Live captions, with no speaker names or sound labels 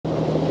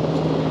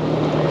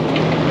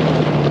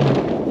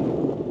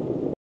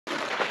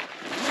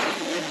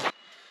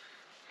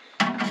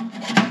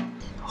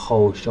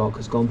whole shock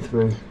has gone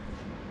through.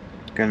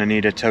 Gonna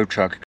need a tow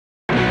truck.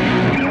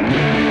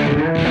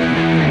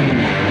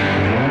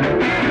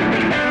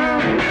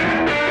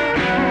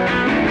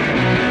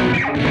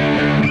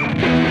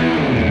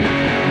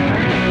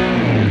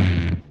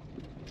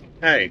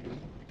 Hey,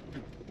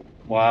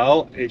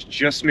 well, it's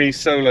just me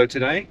solo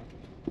today,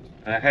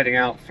 heading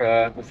out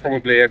for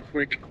probably a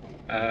quick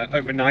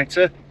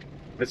overnighter.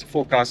 There's a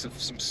forecast of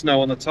some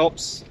snow on the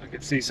tops. I can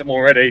see some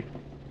already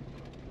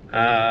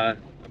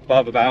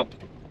above about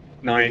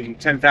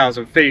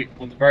 10,000 feet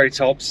on the very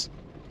tops.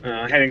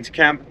 Heading to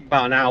camp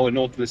about an hour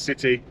north of the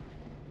city.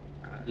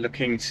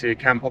 Looking to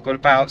camp up at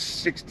about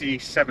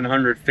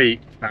 6,700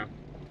 feet, about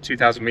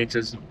 2,000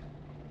 meters.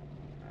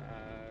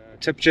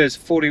 Temperature is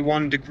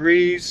 41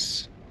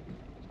 degrees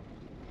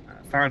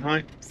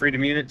Fahrenheit,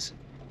 freedom units,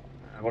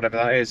 whatever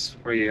that is,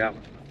 probably 4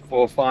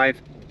 or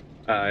 5.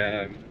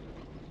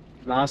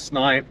 Last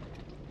night,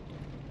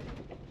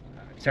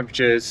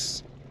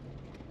 temperatures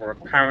were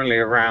apparently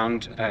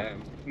around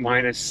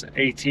minus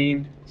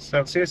 18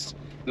 Celsius.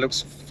 It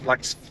looks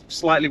like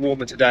slightly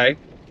warmer today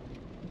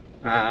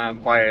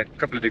by a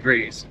couple of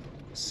degrees.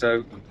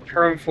 So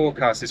current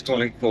forecast is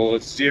calling for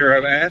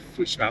 0F,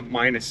 which is about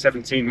minus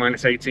 17,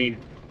 minus 18.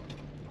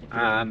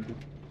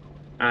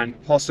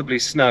 And possibly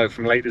snow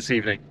from late this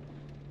evening.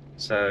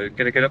 So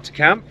gonna get up to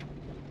camp,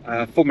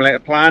 formulate a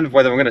plan of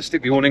whether I'm gonna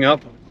stick the awning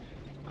up.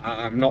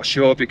 I'm not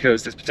sure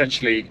because there's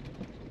potentially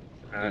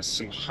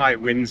some high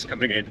winds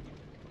coming in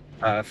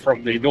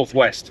from the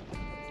northwest.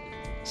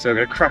 So I'm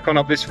gonna crack on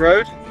up this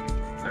road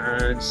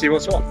and see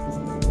what's what.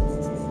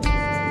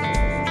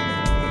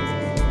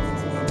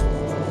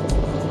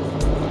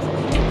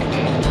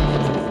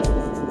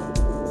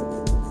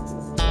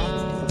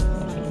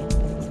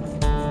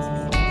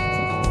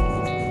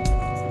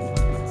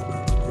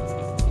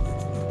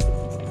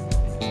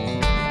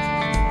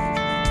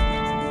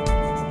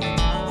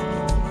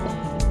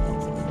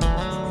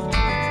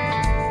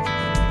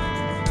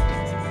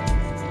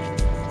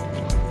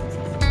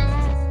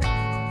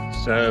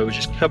 So we're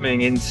just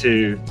coming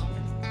through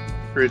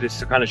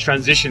this kind of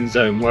transition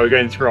zone where we're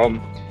going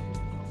from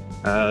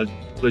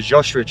the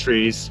Joshua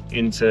trees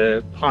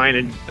into pine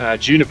and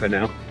juniper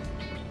now.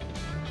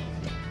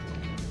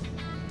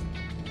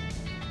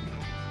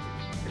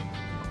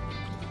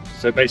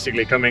 So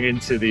basically coming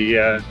into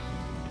the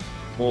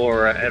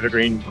more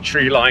evergreen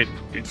tree line.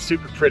 It's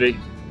super pretty.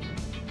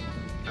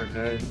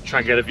 Try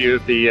and get a view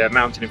of the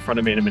mountain in front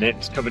of me in a minute.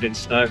 It's covered in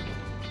snow.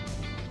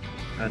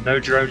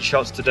 No drone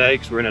shots today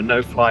because we're in a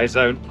no-fly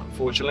zone,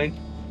 unfortunately.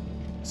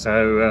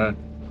 So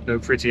no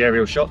pretty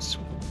aerial shots.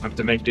 I have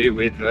to make do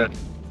with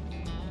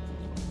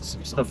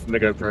some stuff from the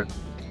GoPro.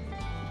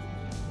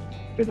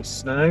 Bit of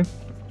snow.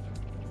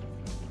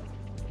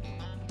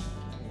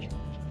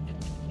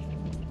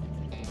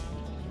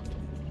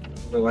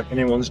 Look like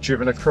anyone's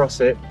driven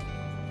across it.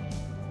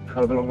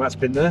 However long that's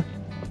been there.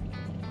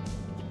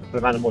 A couple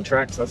of animal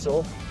tracks, that's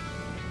all.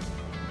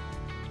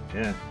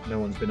 Yeah, no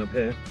one's been up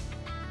here.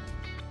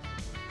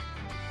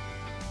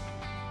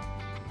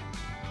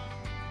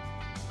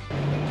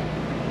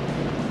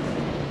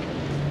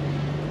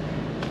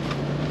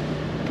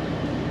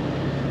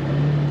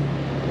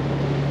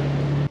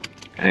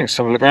 Thanks,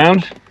 have a look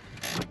around.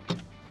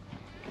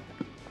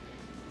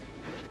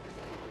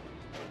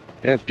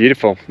 Yeah,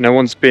 beautiful. No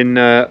one's been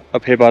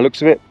up here by the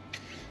looks of it.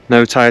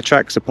 No tyre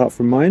tracks apart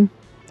from mine.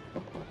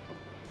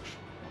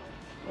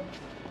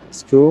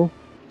 It's cool.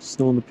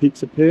 Snow on the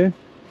peaks up here.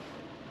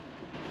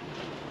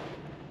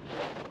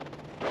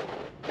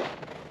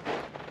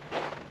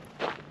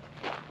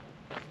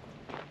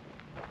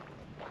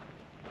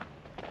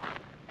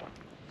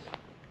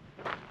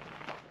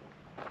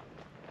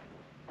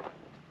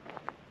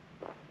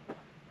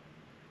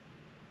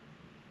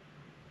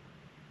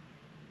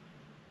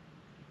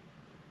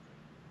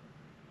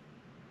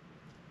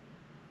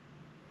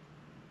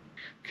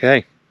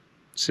 Okay,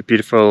 it's a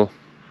beautiful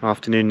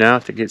afternoon now. I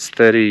think it's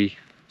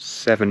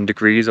 37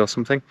 degrees or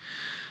something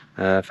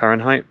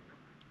Fahrenheit,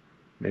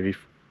 maybe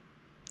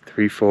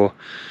 3-4.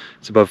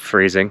 It's above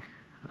freezing,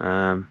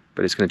 but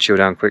it's going to chill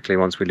down quickly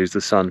once we lose the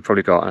sun.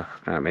 Probably got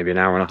maybe an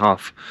hour and a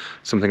half,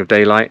 something of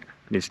daylight.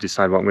 I need to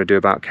decide what I'm going to do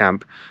about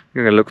camp.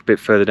 I'm going to look a bit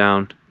further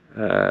down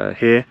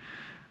here,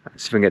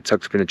 see if I can get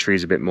tucked up in the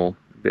trees a bit more,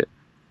 a bit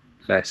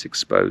less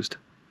exposed.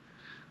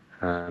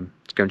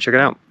 Let's go and check it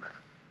out.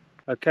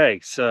 Okay,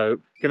 so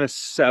gonna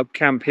set up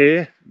camp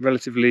here,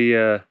 relatively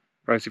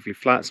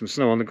flat, some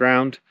snow on the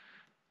ground,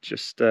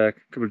 just a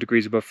couple of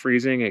degrees above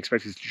freezing,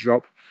 expected to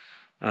drop,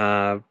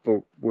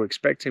 but we're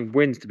expecting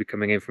winds to be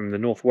coming in from the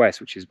northwest,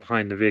 which is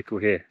behind the vehicle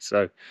here.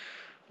 So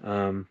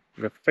I'm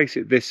gonna face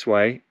it this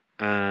way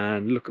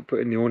and look at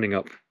putting the awning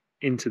up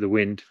into the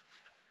wind,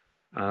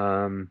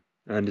 and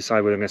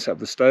decide whether I'm gonna set up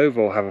the stove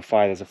or have a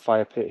fire. There's a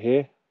fire pit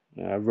here,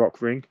 a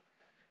rock ring.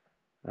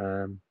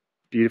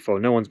 Beautiful.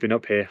 No one's been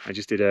up here. I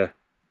just did a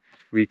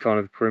recon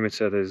of the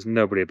perimeter. There's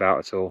nobody about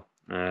at all.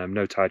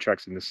 No tyre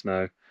tracks in the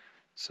snow,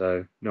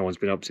 so no one's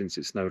been up since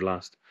it snowed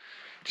last.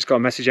 Just got a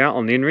message out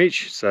on the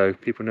inReach so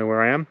people know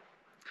where I am,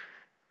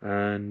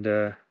 and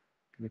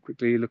gonna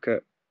quickly look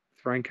at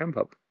terrain camp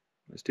up.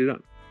 Let's do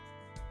that.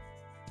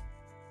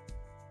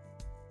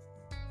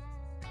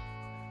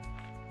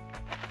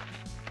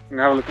 I'm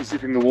gonna have a look at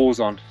zipping the walls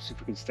on, see if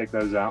we can stake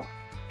those out.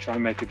 Try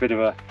and make a bit of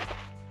a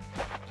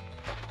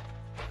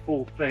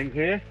full thing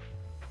here.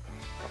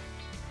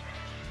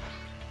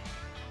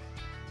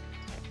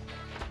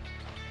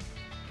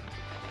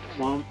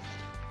 Come on.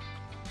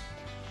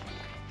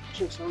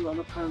 Just haven't got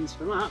enough hands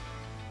for that.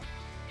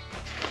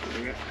 There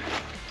we go.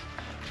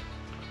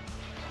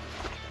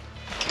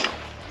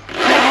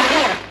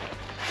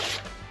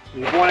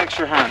 Need one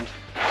extra hand.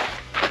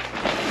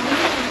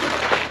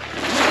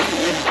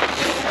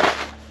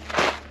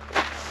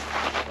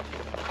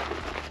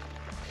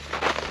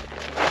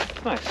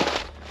 Nice.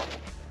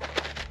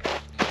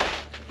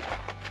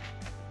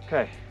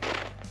 Okay,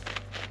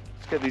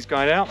 let's get these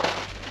guys out.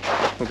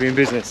 We'll be in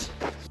business.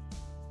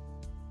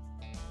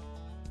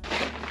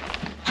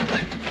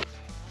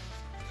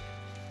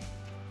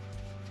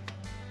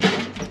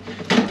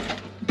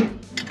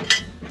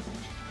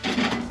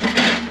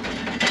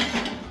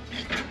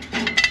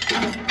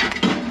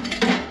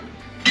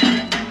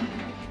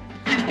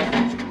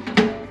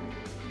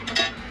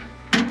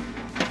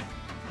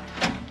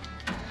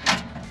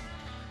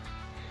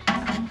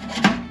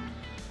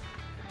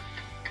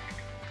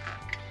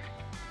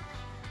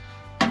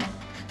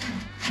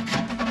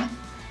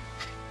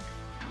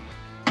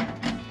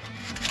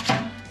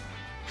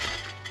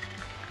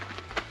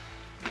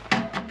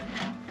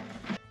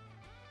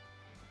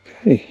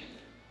 Okay,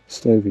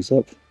 stove is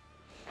up.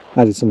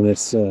 Added some of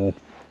this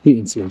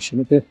heating solution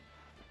up here.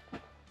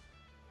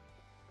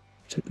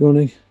 Took the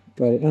awning,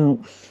 got it out.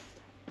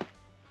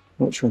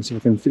 Might try and see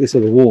if I can fit this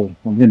other wall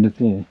on the end of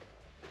here.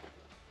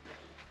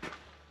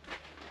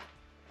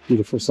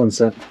 Beautiful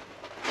sunset.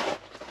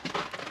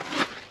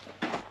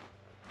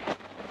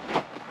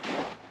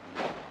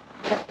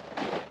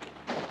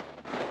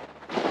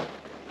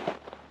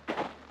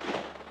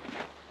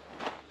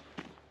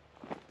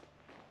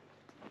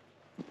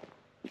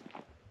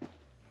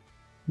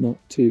 Not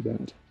too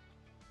bad.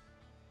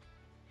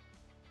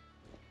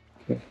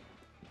 Okay.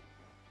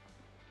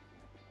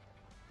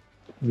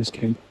 I just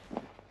came.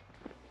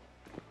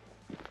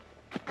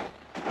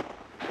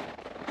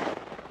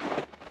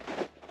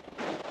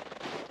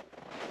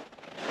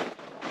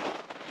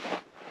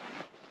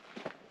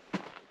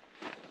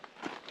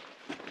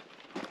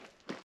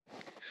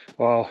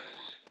 Well,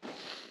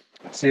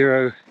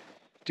 0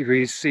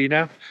 degrees C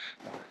now,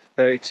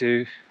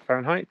 32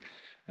 Fahrenheit.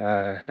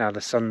 Now the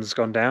sun's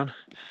gone down.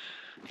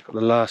 Got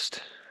the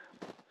last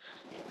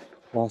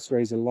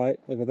rays of light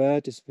over there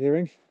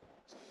disappearing.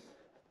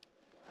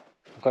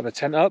 I've got the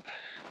tent up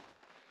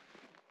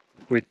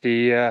with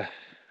the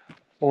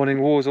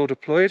awning walls all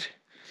deployed.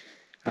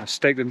 I've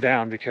staked them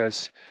down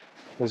because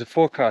there's a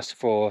forecast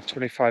for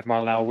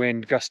 25-mile-an-hour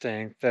wind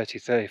gusting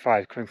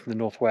 30-35 coming from the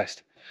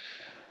northwest,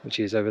 which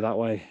is over that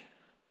way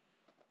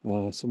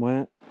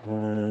somewhere.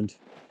 And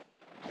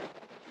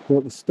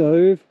built the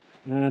stove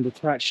and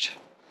attached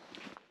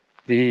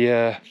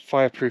the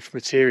fireproof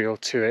material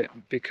to it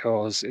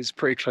because it's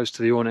pretty close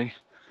to the awning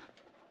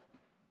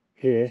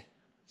here.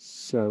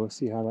 So we'll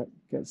see how that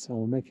gets on.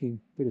 We're making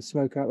a bit of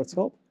smoke out the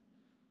top.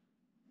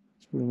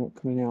 It's probably not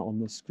coming out on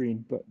the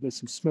screen, but there's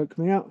some smoke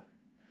coming out.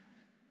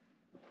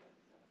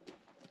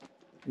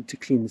 Need to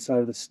clean the side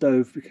of the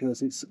stove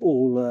because it's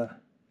all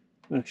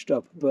mashed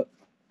up, but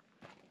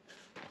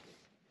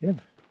yeah,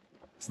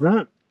 it's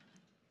that.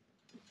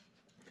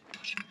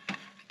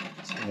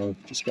 So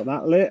just got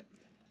that lit.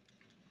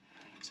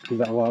 It'll give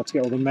that a while to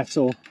get all the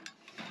metal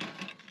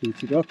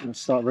heated up and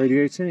start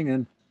radiating,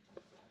 and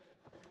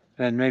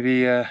then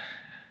maybe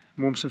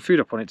warm some food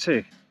up on it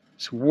too.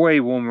 It's way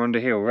warmer under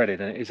here already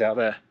than it is out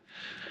there.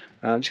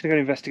 I'm just going to go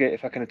investigate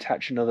if I can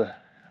attach another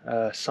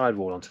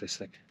sidewall onto this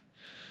thing.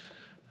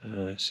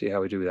 See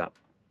how we do with that.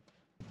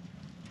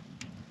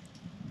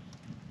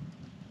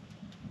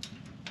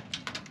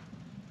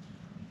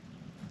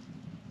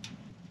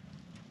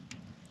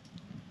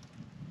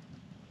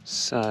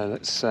 So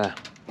let's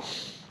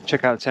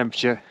check out the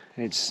temperature.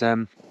 It's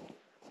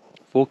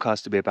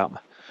forecast to be about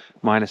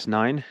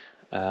 -9,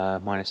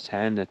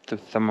 -10. The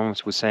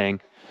thermometer was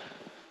saying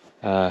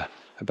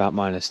about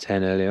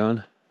 -10 early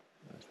on.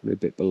 It's probably a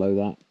bit below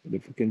that, but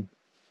if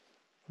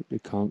we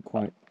can't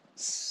quite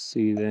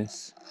see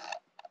this,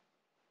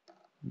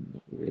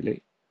 not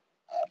really.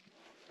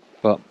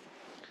 But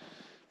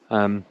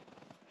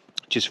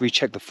just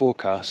recheck the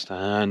forecast,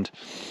 and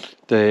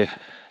the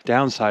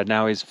downside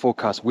now is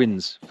forecast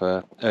winds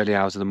for early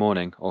hours of the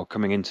morning, or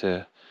coming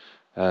into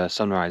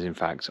sunrise in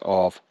fact,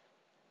 of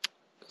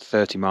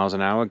 30 miles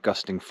an hour,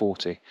 gusting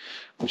 40,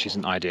 which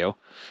isn't ideal,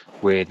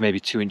 with maybe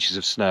 2 inches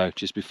of snow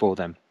just before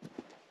them.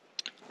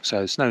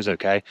 So snow's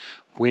okay.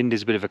 Wind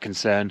is a bit of a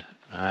concern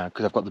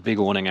because I've got the big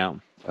awning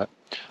out, but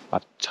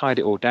I've tied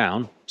it all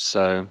down,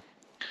 so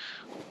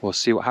we'll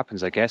see what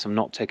happens. I guess I'm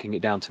not taking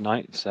it down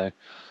tonight, so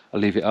I'll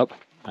leave it up.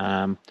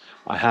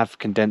 I have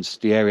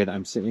condensed the area that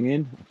I'm sitting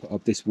in. I put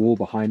up this wall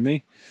behind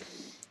me,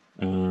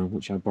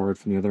 which I borrowed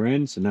from the other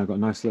end, so now I've got a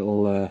nice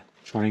little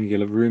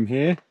triangular room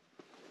here.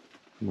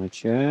 my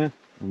chair,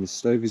 and the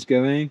stove is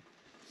going.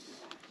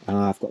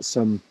 I've got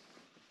some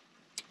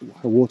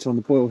water on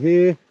the boil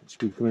here. It should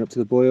be coming up to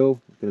the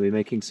boil. I'm going to be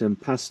making some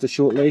pasta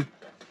shortly,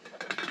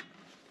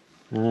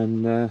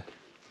 and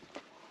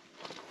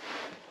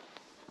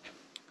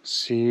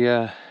see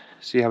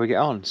how we get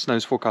on.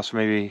 Snow's forecast for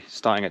maybe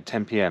starting at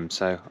 10 PM,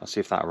 so I'll see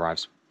if that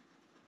arrives.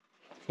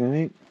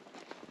 Okay,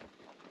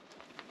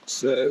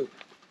 so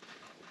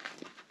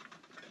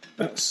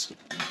that's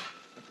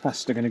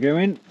pasta going to go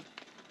in.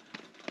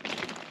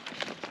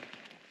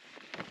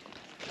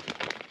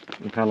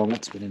 Look how long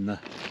that's been in the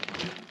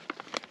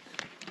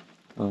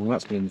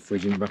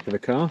fridge in the back of the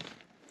car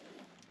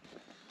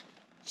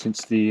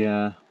since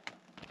the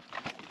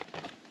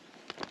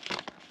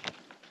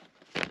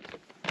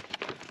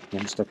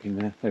I'm stuck in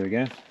there. There we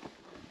go.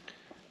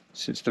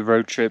 Since the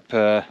road trip,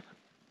 can't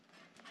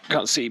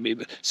see me,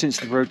 but since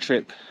the road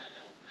trip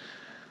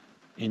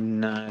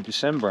in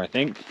December, I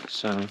think.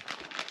 So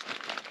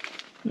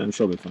I'm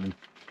sure we'll be fine.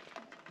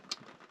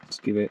 Let's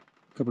give it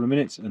a couple of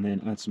minutes and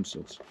then add some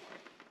sauce.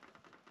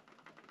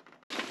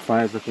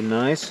 Fire's looking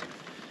nice.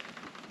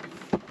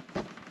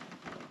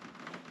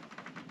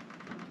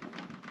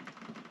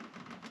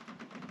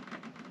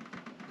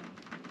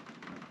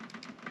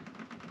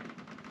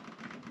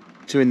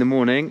 Two in the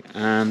morning,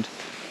 and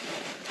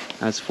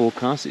as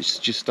forecast, it's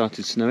just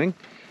started snowing.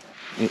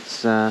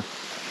 It's when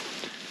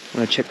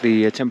I checked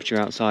the temperature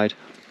outside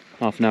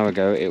half an hour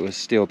ago, it was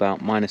still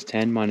about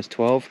 -10,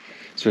 -12.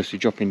 It's supposed to be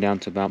dropping down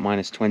to about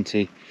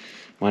 -20,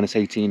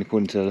 -18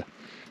 according to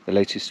the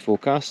latest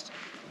forecast.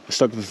 I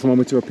stuck the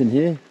thermometer up in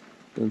here.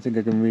 Don't think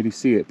I can really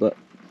see it, but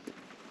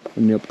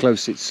when you're up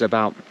close, it's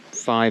about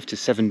 5 to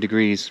 7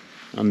 degrees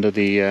under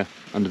the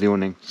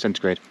awning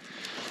centigrade.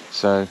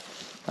 So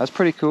that's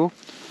pretty cool.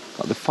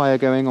 Got the fire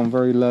going on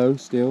very low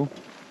still,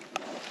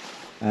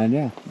 and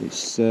yeah,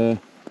 it's let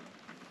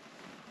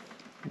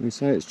me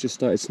say it's just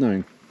started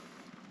snowing.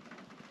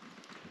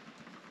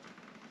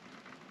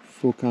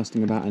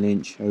 Forecasting about an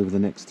inch over the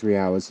next 3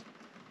 hours,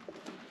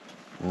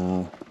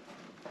 but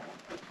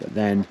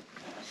then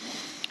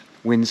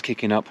winds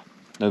kicking up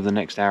over the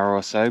next hour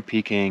or so,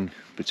 peaking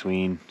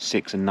between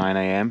 6 and 9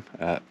 AM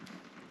at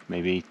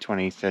maybe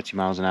 20-30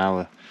 miles an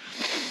hour,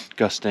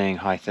 gusting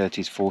high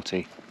 30s,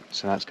 40.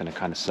 So that's going to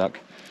kind of suck.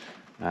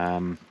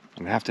 I'm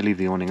going to have to leave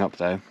the awning up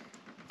though,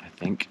 I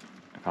think.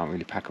 I can't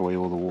really pack away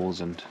all the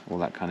walls and all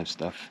that kind of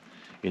stuff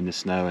in the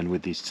snow, and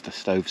with the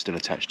stove still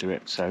attached to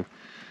it. So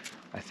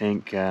I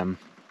think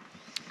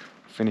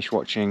finish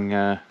watching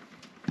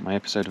my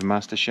episode of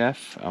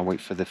MasterChef. I'll wait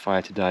for the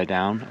fire to die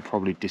down. I'll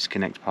probably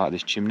disconnect part of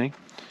this chimney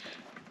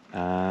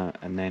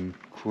and then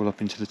crawl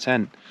up into the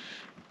tent.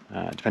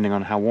 Depending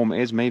on how warm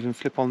it is, may even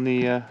flip on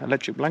the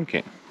electric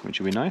blanket, which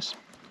will be nice.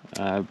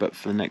 But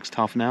for the next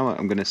half an hour,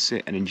 I'm going to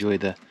sit and enjoy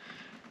the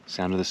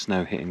sound of the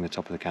snow hitting the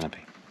top of the canopy.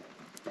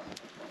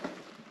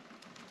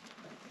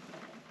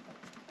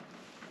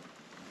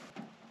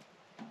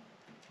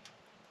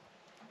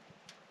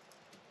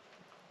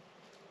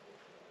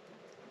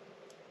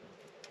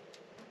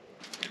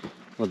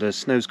 Well, the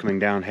snow's coming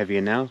down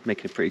heavier now,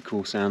 making a pretty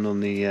cool sound on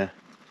the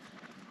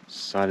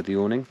side of the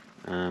awning.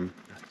 I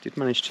did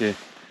manage to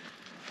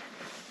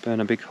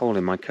burn a big hole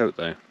in my coat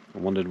though. I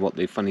wondered what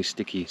the funny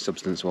sticky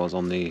substance was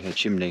on the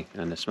chimney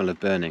and the smell of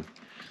burning.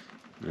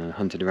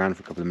 Hunted around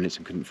for a couple of minutes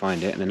and couldn't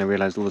find it, and then I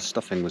realised all the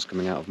stuffing was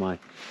coming out of my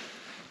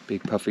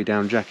big puffy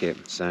down jacket.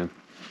 So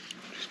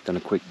just done a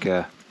quick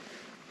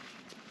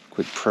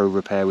pro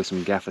repair with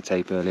some gaffer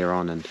tape earlier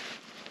on, and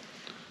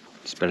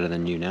it's better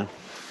than new now.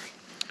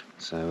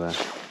 So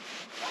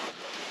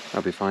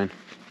that'll be fine.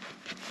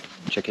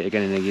 Check it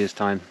again in a year's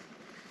time.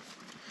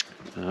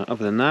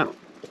 Other than that,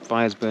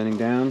 fire's burning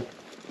down,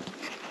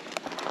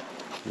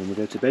 and we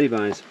go to beddy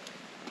buys.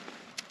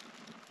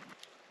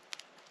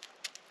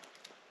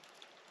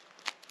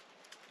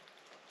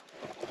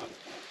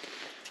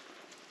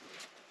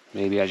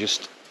 Maybe I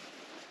just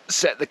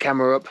set the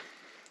camera up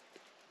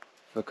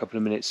for a couple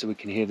of minutes so we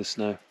can hear the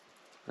snow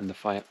and the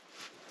fire.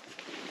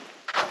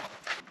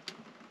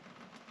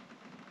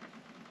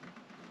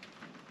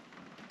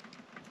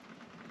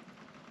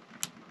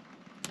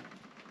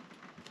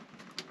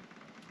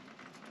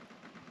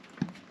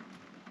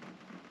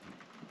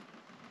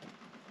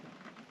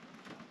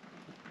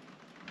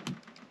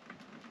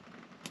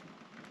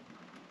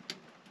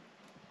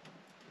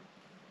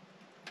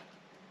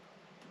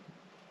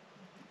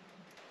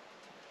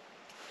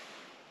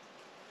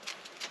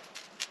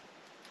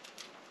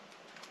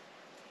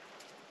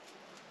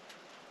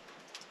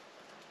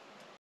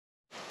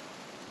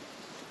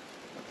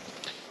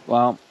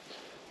 Well,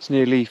 it's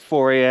nearly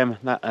 4 AM.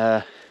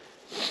 That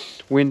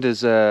wind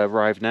has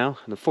arrived now.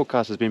 The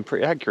forecast has been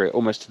pretty accurate,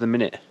 almost to the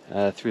minute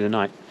through the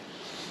night.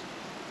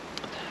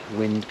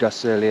 Wind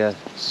gusts earlier,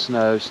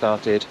 snow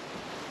started,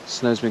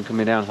 snow's been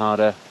coming down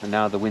harder, and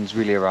now the wind's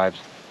really arrived.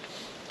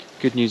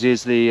 Good news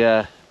is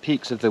the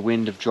peaks of the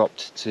wind have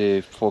dropped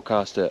to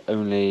forecast at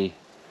only,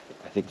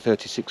 I think,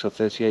 36 or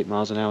 38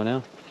 miles an hour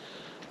now.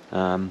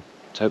 So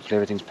hopefully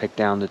everything's pegged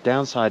down. The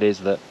downside is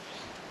that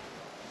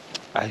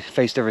I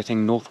faced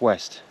everything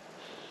northwest,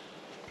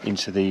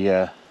 into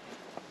the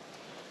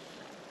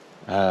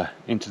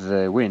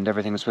wind,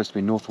 everything was supposed to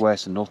be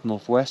northwest and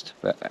northwest,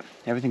 but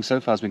everything so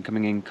far has been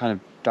coming in kind of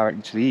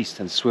directly to the east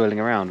and swirling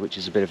around, which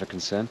is a bit of a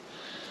concern.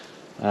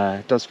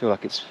 It does feel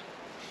like it's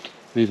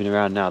moving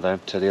around now though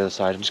to the other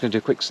side. I'm just going to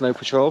do a quick snow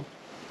patrol,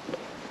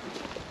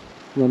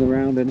 run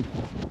around and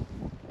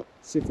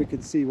see if we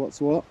can see what's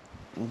what,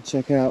 and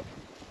check out,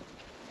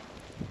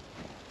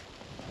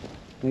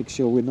 make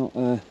sure we're not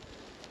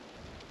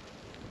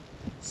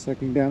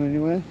sucking down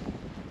anywhere.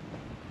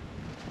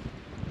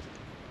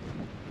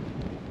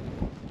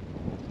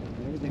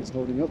 Everything's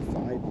holding up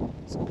fine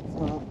so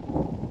far.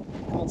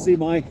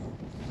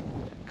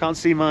 Can't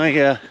see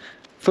my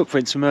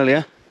footprints from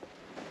earlier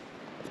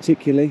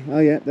particularly. Oh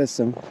yeah, there's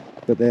some,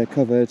 but they're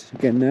covered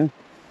again now.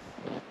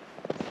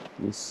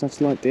 The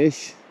satellite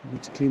dish, I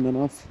need to clean that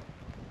off.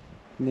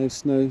 No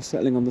snow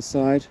settling on the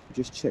side.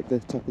 Just check the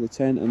top of the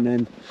tent and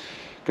then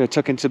go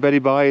tuck into beddy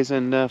buys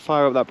and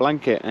fire up that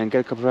blanket and get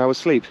a couple of hours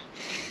sleep.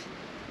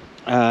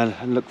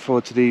 And look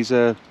forward to these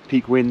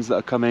peak winds that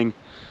are coming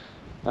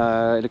in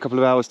a couple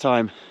of hours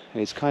time.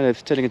 It's kind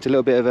of turning into a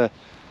little bit of a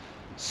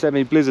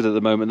semi-blizzard at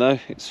the moment though.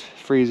 It's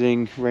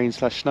freezing rain /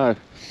 snow.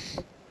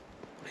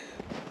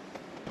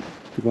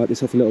 Could wipe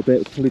this off a little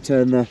bit. Probably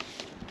turn the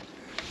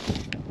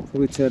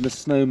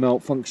snow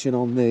melt function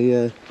on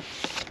the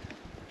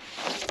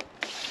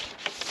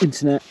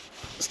internet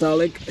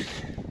Starlink.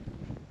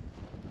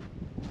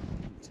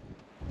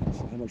 Not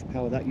sure how much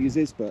power that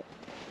uses, but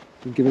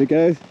we'll give it a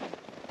go.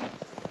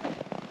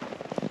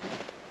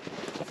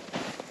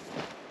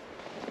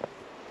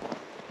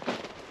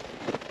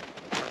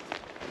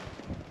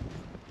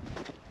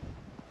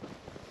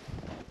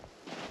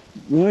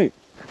 Right,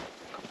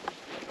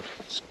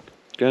 let's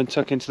go and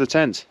tuck into the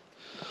tent.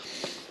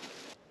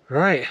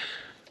 Right,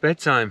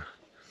 bedtime.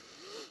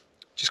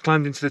 Just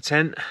climbed into the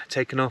tent,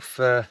 taken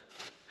off all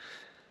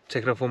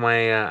my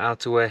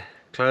outerwear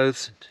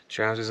clothes,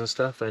 trousers and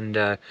stuff,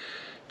 and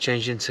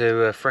changed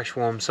into fresh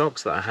warm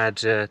socks that I had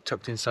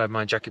tucked inside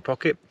my jacket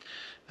pocket.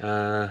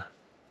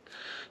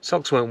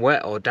 Socks weren't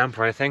wet or damp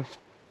or anything,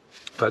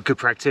 but good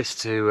practice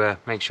to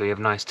make sure you have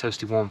nice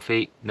toasty warm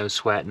feet, no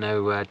sweat,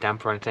 no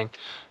damp or anything.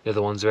 The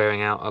other ones are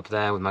airing out up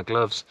there with my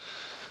gloves.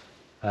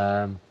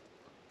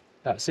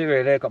 That's it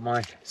really. I've got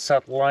my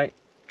satellite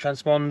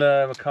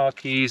transponder, my car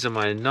keys and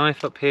my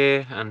knife up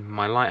here, and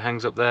my light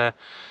hangs up there.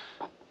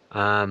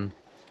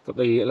 Got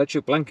the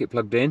electric blanket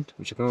plugged in,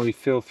 which I can already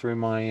feel through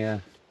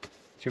my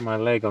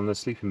leg on the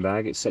sleeping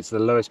bag. It's set to the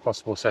lowest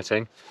possible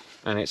setting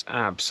and it's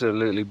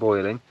absolutely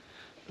boiling.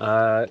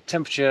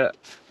 Temperature,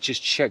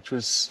 just checked,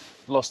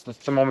 lost the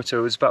thermometer.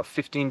 It was about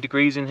 15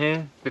 degrees in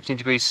here, 15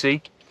 degrees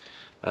C.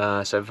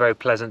 So very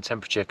pleasant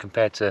temperature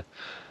compared to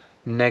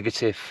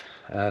negative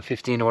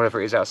 15 or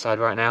whatever it is outside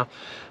right now.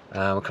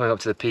 We're coming up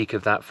to the peak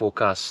of that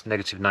forecast,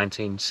 negative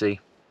 19 C.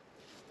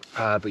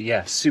 But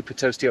yeah, super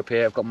toasty up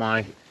here. I've got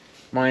my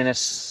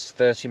minus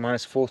 30,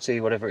 minus 40,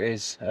 whatever it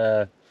is.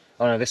 Oh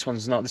no, this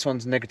one's not. This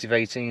one's negative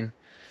 18.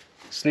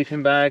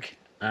 Sleeping bag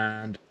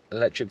and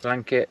electric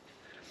blanket.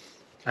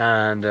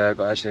 And got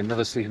actually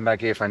another sleeping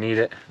bag here if I need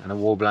it, and a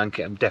wool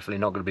blanket. I'm definitely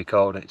not going to be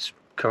cold. It's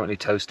currently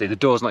toasty. The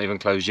door's not even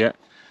closed yet.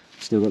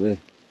 Still got the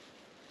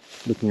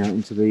looking out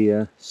into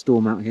the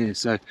storm out here,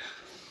 so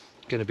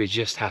going to be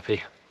just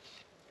happy.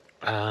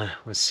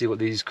 Let's see what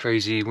these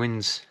crazy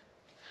winds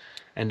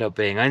end up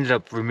being. I ended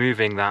up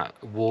removing that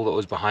wall that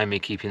was behind me,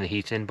 keeping the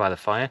heat in by the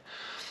fire,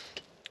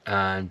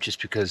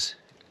 just because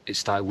it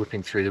started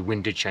whipping through. The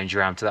wind did change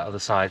around to that other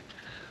side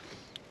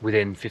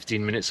within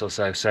 15 minutes or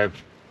so, so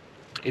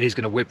it is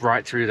going to whip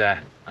right through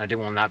there. I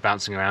didn't want that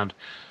bouncing around.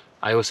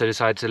 I also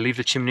decided to leave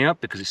the chimney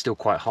up because it's still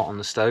quite hot on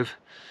the stove,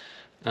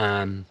 so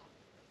I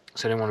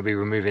didn't want to be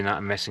removing that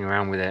and messing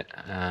around with it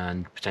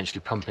and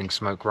potentially pumping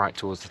smoke right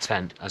towards the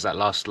tent as that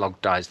last log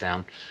dies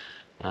down.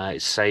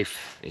 It's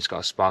safe, it's got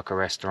a spark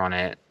arrestor on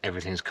it,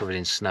 everything's covered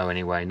in snow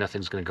anyway,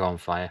 nothing's going to go on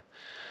fire.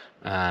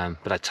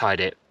 But I tied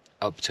it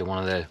up to one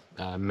of the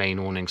main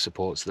awning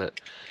supports that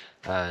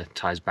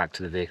ties back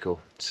to the vehicle,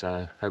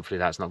 so hopefully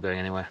that's not going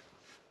anywhere.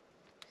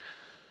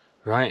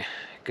 Right,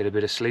 get a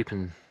bit of sleep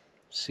and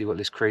see what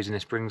this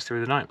craziness brings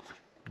through the night.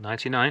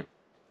 Nighty night.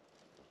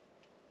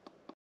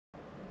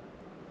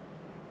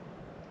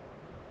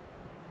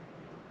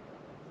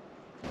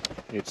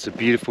 It's a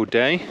beautiful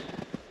day.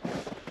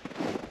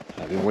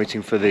 I've been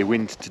waiting for the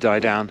wind to die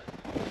down.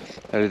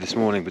 Early this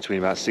morning between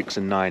about 6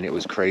 and 9 it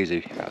was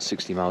crazy, about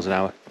 60 miles an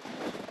hour.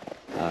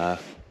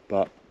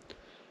 But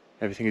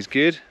everything is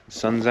good, the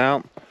sun's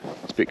out,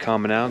 it's a bit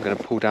calmer now. I'm going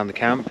to pull down the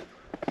camp.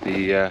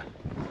 The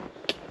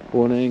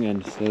awning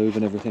and stove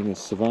and everything has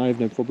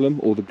survived, no problem.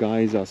 All the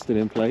guys are still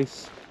in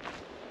place,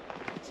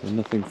 so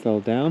nothing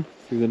fell down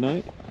through the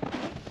night.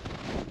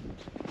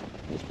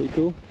 That's pretty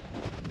cool.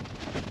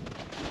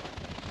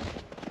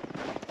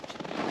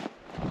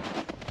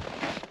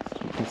 As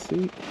you can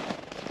see,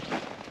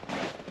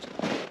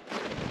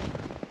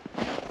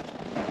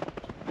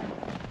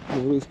 it all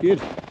looks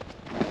good.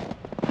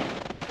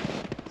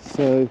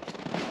 So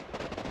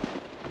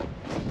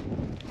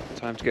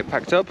time to get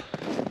packed up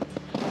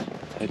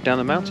head down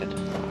the mountain.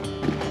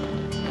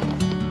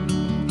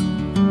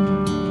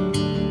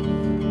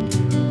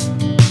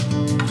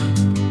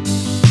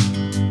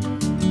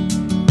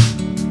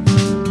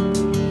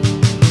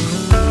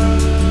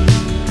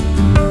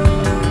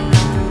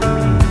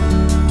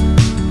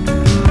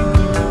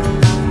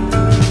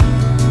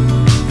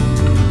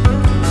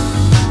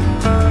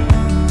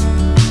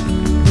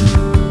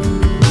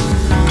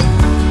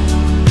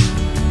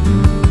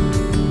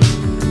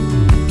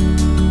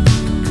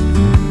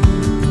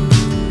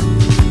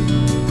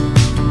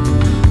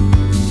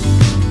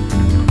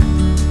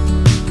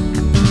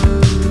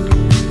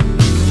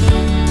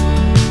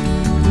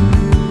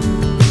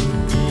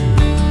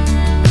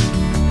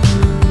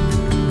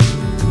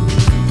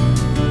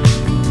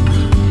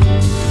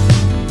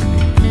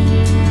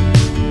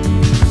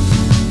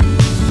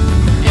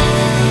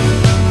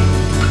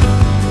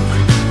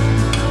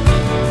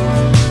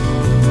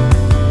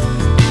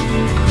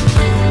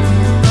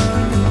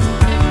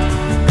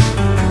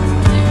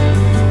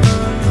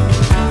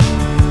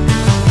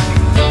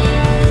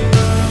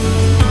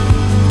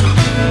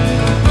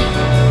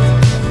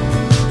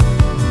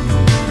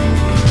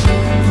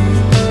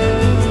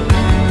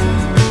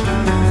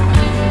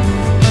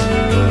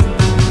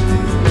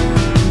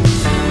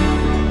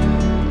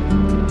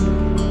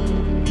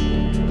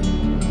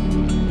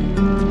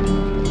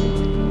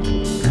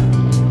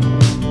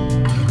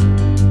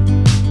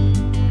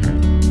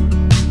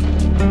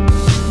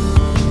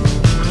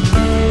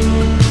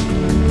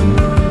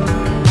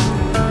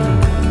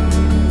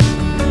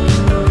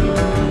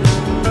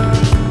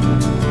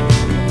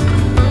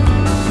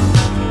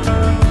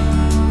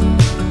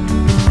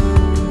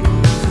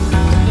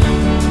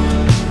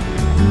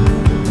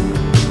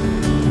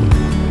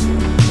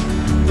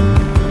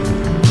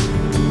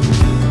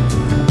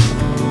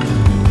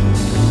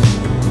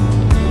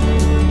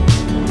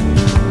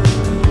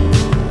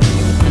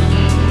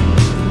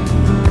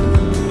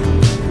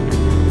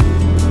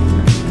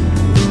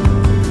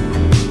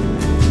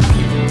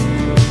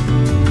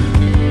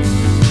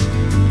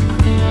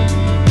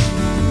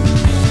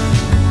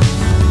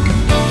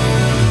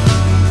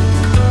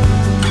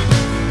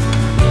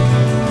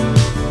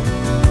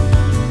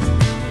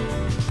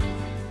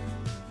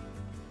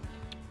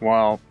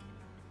 Well,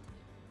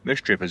 this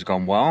trip has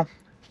gone well.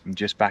 I'm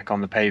just back on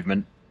the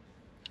pavement.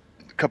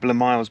 A couple of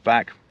miles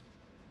back,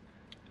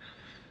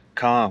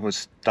 car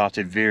was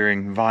started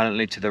veering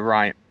violently to the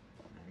right.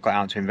 Got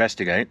out to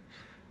investigate,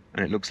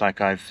 and it looks like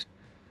I've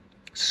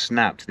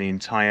snapped the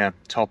entire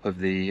top of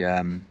the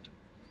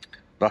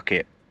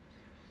bucket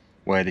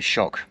where the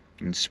shock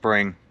and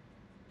spring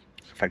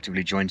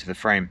effectively joined to the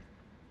frame.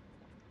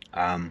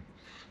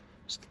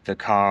 The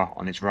car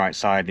on its right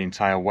side, the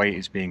entire weight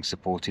is being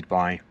supported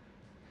by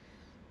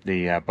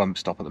the bump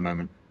stop at the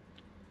moment.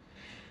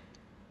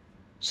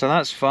 So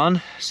that's fun.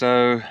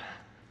 So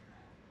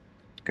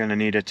gonna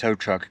need a tow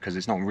truck because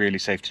it's not really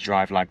safe to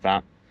drive like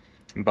that.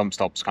 And bump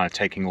stop's kind of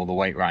taking all the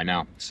weight right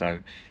now. So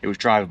it was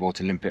drivable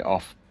to limp it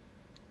off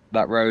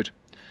that road.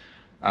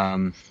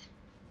 But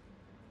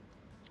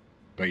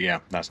yeah,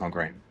 that's not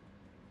great.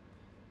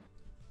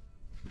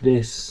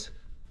 This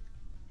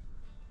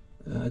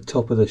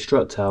top of the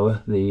strut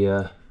tower,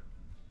 the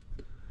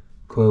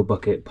coil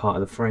bucket part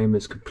of the frame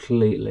is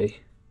completely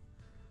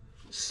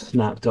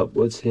snapped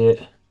upwards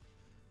here,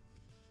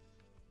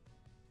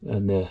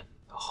 and the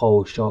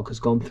whole shock has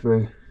gone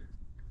through.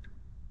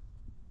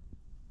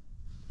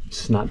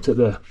 Snapped at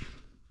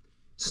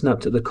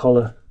the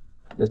collar,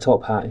 the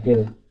top hat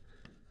here,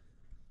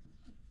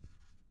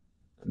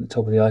 and the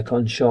top of the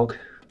icon shock,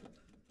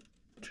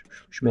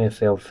 which may have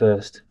failed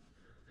first,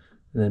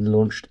 and then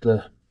launched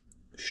the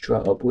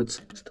strut upwards.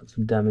 It's done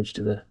some damage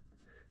to the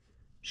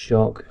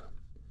shock,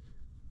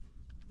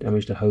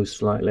 damaged the hose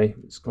slightly.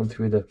 It's gone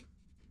through the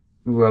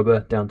rubber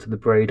down to the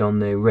braid on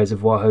the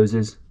reservoir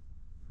hoses.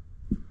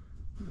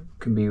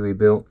 Can be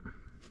rebuilt,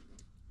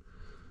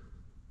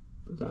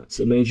 but that's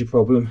a major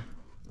problem.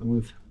 And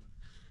we've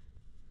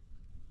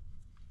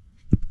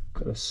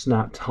got a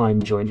snapped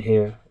hind joint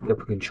here, the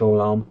upper control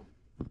arm,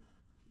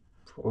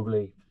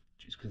 probably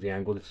just because the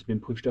angle this has been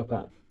pushed up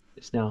at.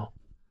 It's now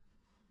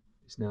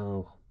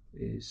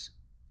is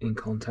in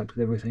contact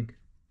with everything.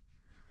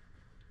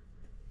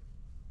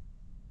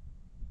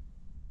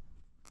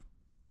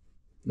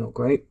 Not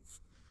great.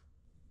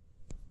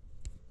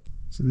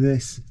 So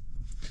this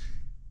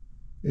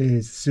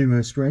is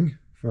Sumo Spring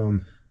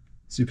from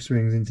Super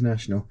Springs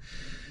International.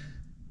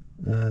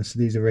 So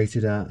these are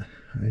rated at,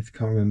 I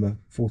can't remember,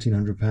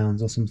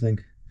 £1,400 or something.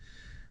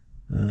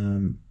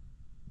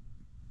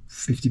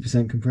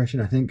 50% compression,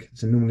 I think.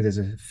 So normally there's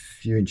a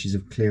few inches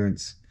of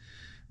clearance.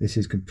 This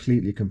is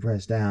completely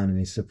compressed down and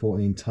is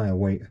supporting the entire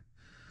weight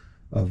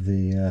of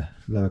the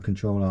lower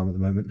control arm at the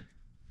moment.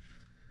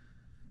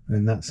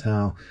 And that's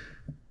how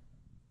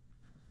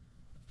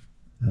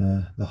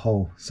the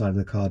whole side of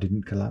the car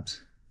didn't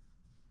collapse.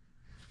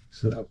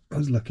 So I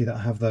was lucky that I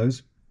have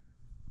those.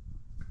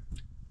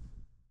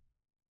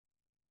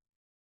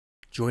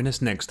 Join us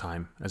next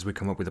time as we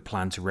come up with a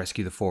plan to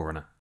rescue the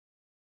 4Runner.